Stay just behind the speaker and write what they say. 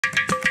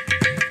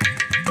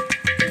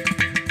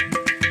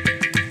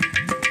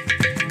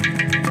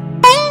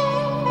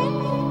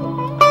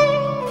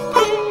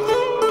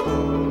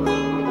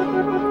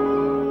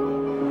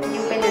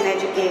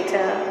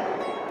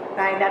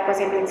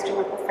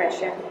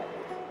profession,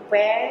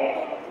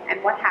 where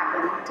and what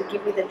happened to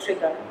give you the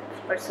trigger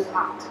to pursue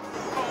art?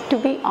 To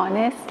be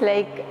honest,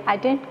 like I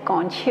didn't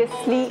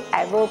consciously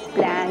ever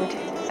planned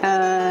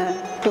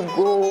to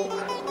go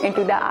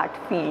into the art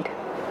field,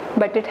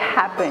 but it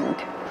happened.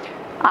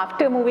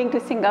 After moving to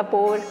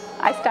Singapore,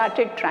 I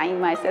started trying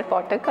myself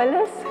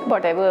watercolors,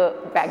 whatever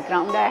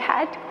background I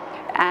had,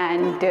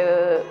 and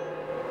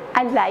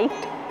I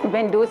liked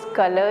when those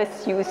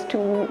colors used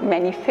to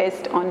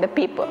manifest on the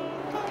paper,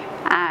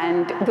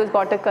 and those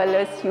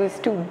watercolors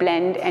used to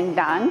blend and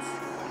dance,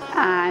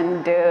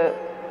 and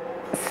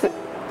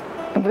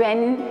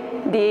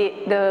when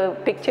the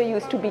picture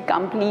used to be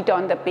complete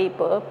on the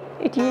paper,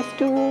 it used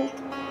to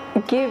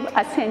give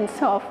a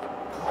sense of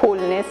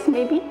wholeness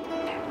maybe,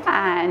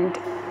 and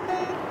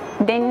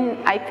then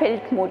I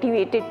felt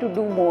motivated to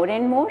do more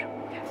and more,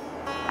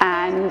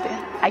 and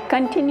I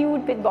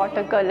continued with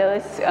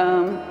watercolors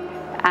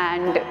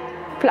and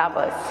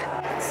flowers.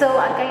 So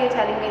Alka, you're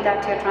telling me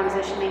that you're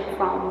transitioning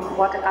from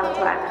watercolor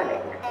to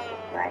acrylic,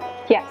 right?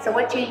 Yeah. So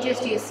what changes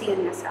do you see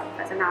in yourself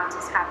as an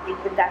artist happening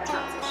with that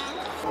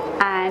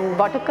transition? And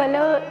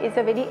watercolor is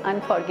a very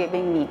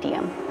unforgiving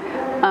medium.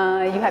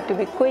 You have to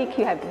be quick,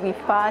 you have to be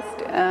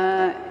fast.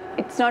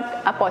 It's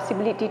not a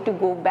possibility to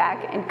go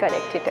back and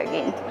correct it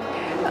again.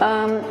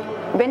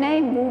 When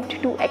I moved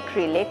to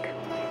acrylic,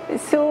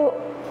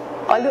 so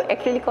although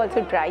acrylic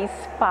also dries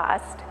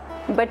fast,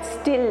 but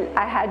still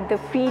I had the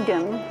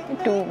freedom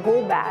to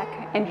go back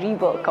and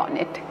rework on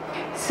it.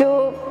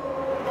 So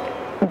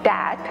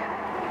that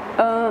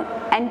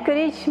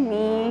encouraged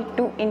me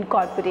to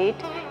incorporate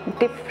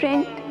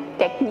different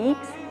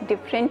techniques,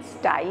 different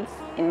styles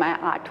in my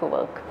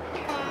artwork.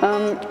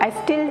 I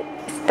still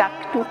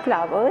stuck to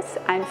flowers,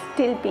 I'm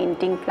still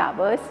painting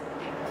flowers,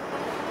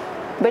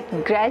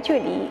 but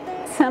gradually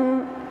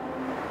some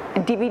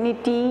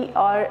divinity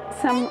or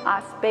some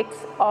aspects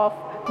of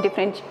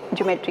different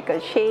geometrical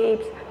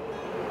shapes,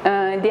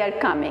 they are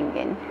coming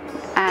in,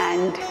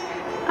 and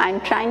I'm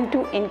trying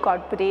to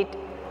incorporate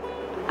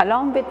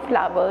along with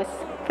flowers.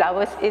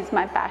 Flowers is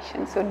my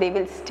passion, so they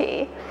will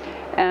stay.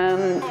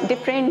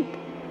 Different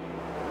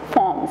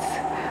forms,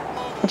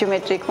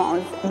 geometric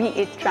forms, be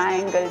it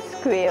triangles,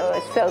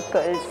 squares,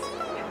 circles,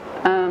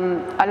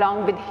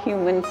 along with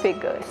human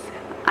figures.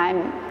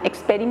 I'm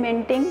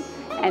experimenting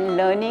and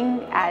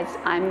learning as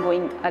I'm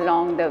going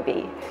along the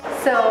way.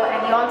 So,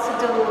 and you also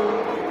do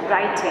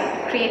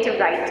writing, creative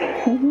writing.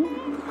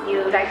 Mm-hmm.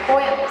 You write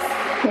poems.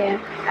 Yeah.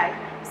 Right.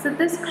 So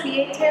this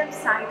creative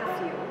side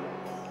of you,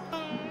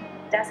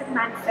 does it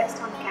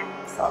manifest on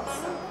canvas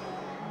also?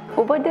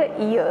 Over the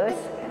years,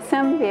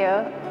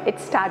 somewhere it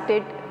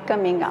started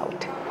coming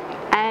out,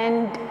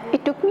 and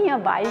it took me a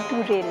while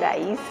to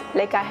realize,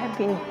 like I have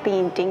been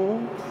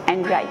painting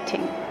and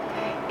writing.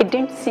 It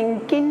didn't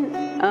sink in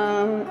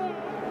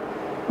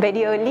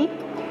very early,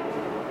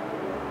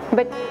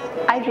 but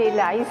I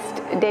realized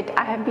that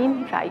I have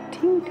been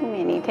writing too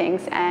many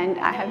things and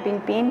I have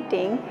been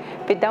painting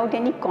without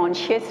any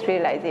conscious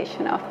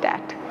realization of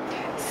that.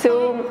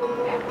 So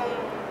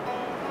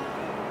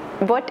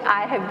what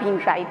I have been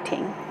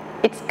writing,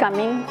 it's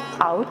coming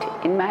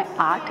out in my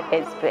art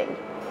as well.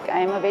 I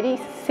am a very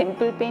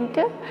simple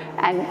painter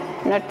and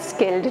not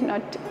skilled,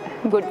 not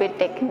good with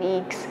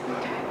techniques,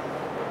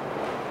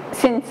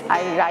 since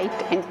I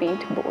write and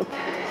paint both.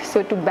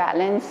 So to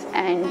balance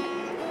and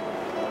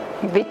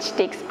which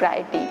takes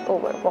priority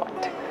over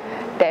what,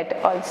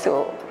 that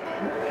also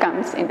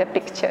comes in the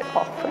picture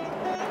often.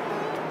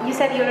 You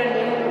said you're a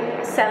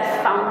new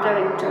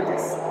self-founder into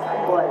this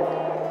world,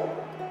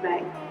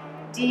 right?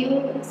 Do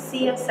you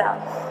see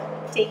yourself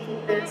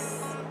taking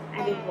this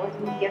and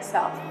involving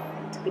yourself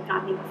into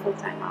becoming a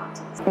full-time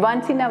artist?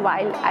 Once in a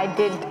while I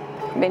did,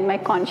 when my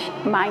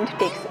mind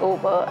takes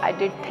over, I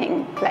did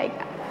think like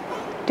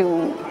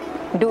to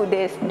do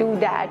this, do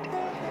that.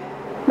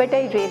 But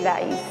I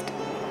realized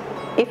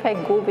if I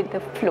go with the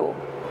flow,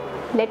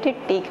 let it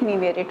take me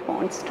where it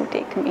wants to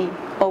take me,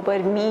 over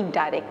me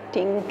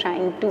directing,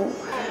 trying to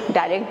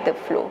direct the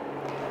flow.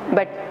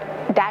 But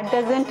that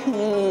doesn't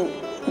mean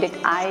that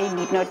I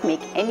need not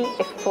make any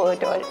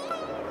effort or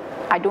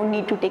I don't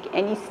need to take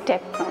any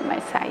step from my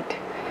side.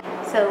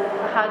 So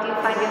how do you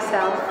find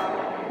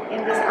yourself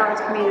in this art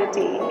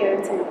community here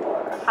in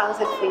Singapore?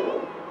 How's it for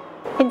you?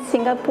 In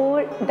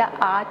Singapore, the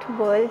art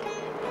world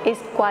is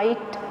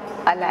quite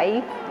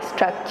alive,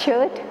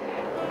 structured,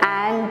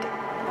 and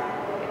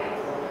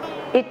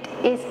it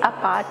is a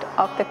part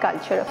of the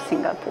culture of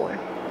Singapore,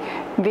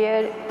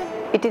 where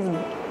it is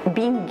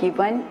being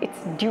given its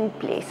due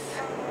place.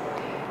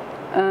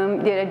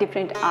 There are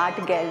different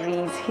art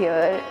galleries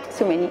here,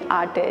 so many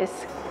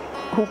artists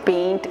who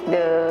paint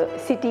the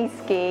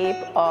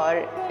cityscape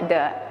or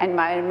the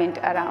environment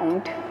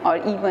around, or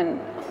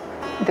even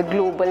the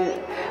global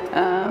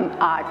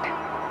art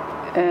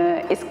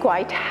is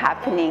quite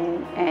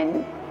happening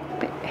and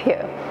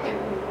here.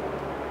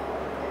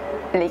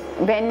 Like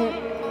when,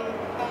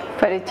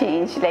 for a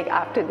change, like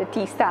after the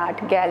Tista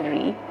Art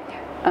Gallery,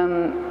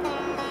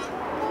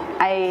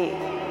 I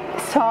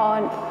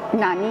saw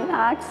Gnani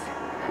Arts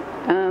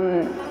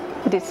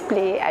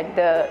display at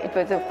it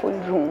was a full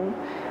room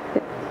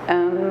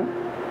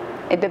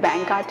at the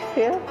Bank Art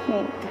Fair.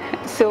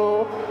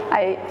 So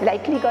I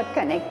likely got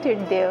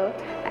connected there,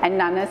 and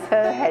Nana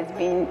sir has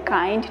been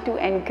kind to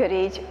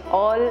encourage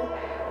all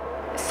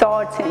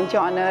sorts and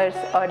genres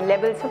or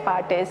levels of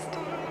artists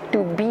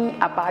to be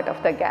a part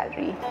of the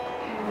gallery.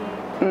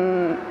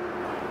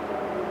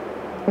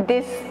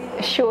 This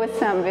shows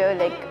somewhere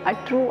like a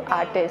true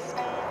artist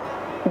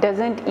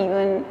doesn't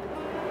even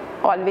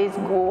always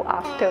go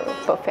after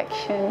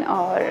perfection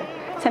or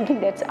something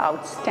that's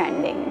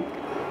outstanding,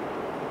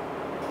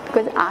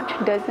 because art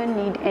doesn't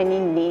need any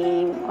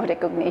name or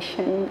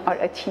recognition or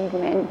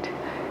achievement.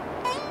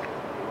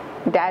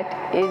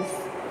 That is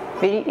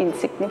very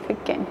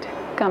insignificant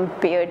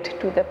compared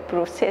to the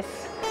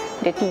process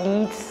that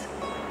leads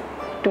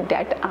to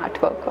that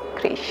artwork or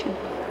creation.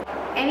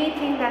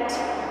 Anything that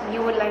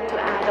you would like to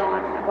add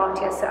on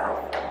about yourself?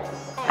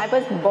 I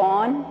was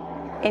born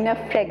in a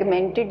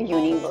fragmented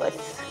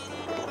universe.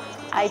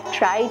 I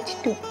tried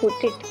to put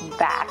it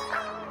back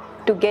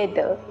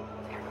together,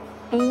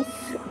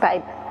 piece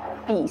by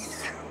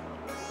piece.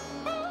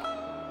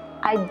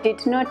 I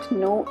did not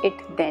know it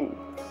then.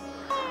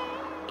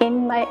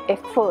 In my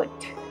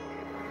effort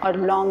or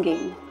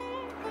longing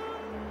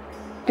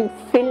to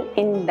fill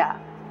in the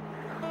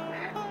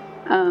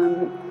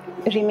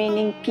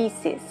remaining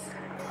pieces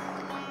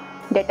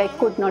that I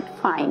could not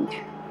find,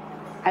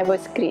 I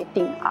was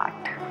creating art.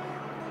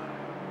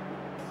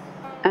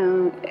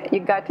 You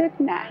got it?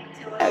 Nah.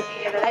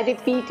 Okay. I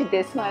repeat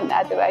this one,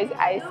 otherwise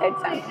I said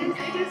something.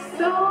 It is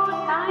so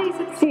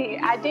nice. See,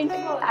 I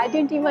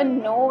didn't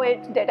even know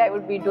it that I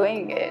would be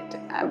doing it,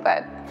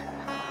 but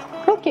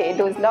okay,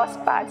 those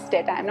lost parts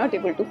that I'm not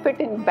able to fit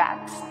in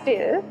back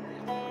still.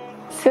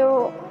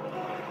 So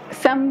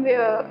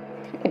somewhere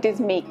it is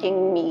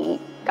making me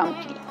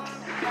complete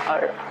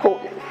or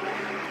whole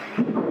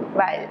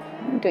while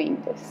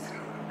doing this.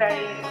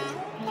 Very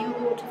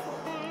beautiful.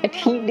 It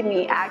healed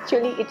me.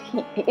 Actually,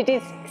 it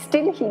is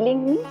still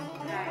healing me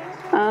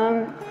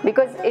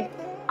because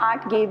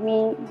art gave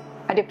me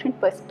a different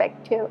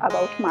perspective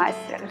about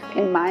myself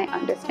and my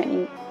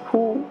understanding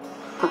who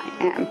I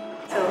am.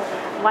 So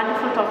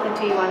wonderful talking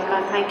to you,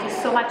 Alka. Thank you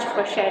so much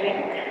for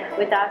sharing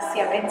with us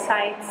your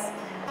insights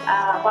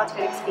about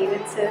your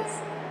experiences.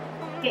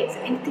 Okay, so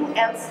anything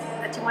else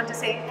that you want to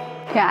say?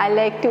 Yeah, I'd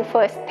like to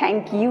first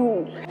thank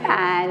you,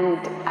 and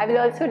I will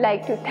also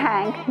like to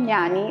thank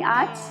Gnani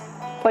Arts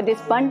for this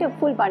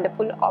wonderful,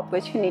 wonderful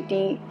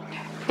opportunity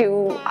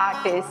to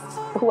artists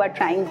who are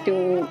trying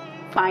to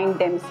find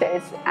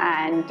themselves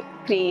and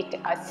create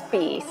a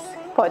space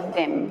for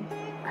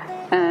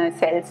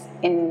themselves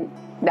in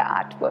the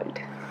art world.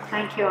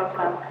 Thank you,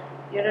 Alka.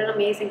 You're an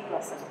amazing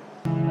person.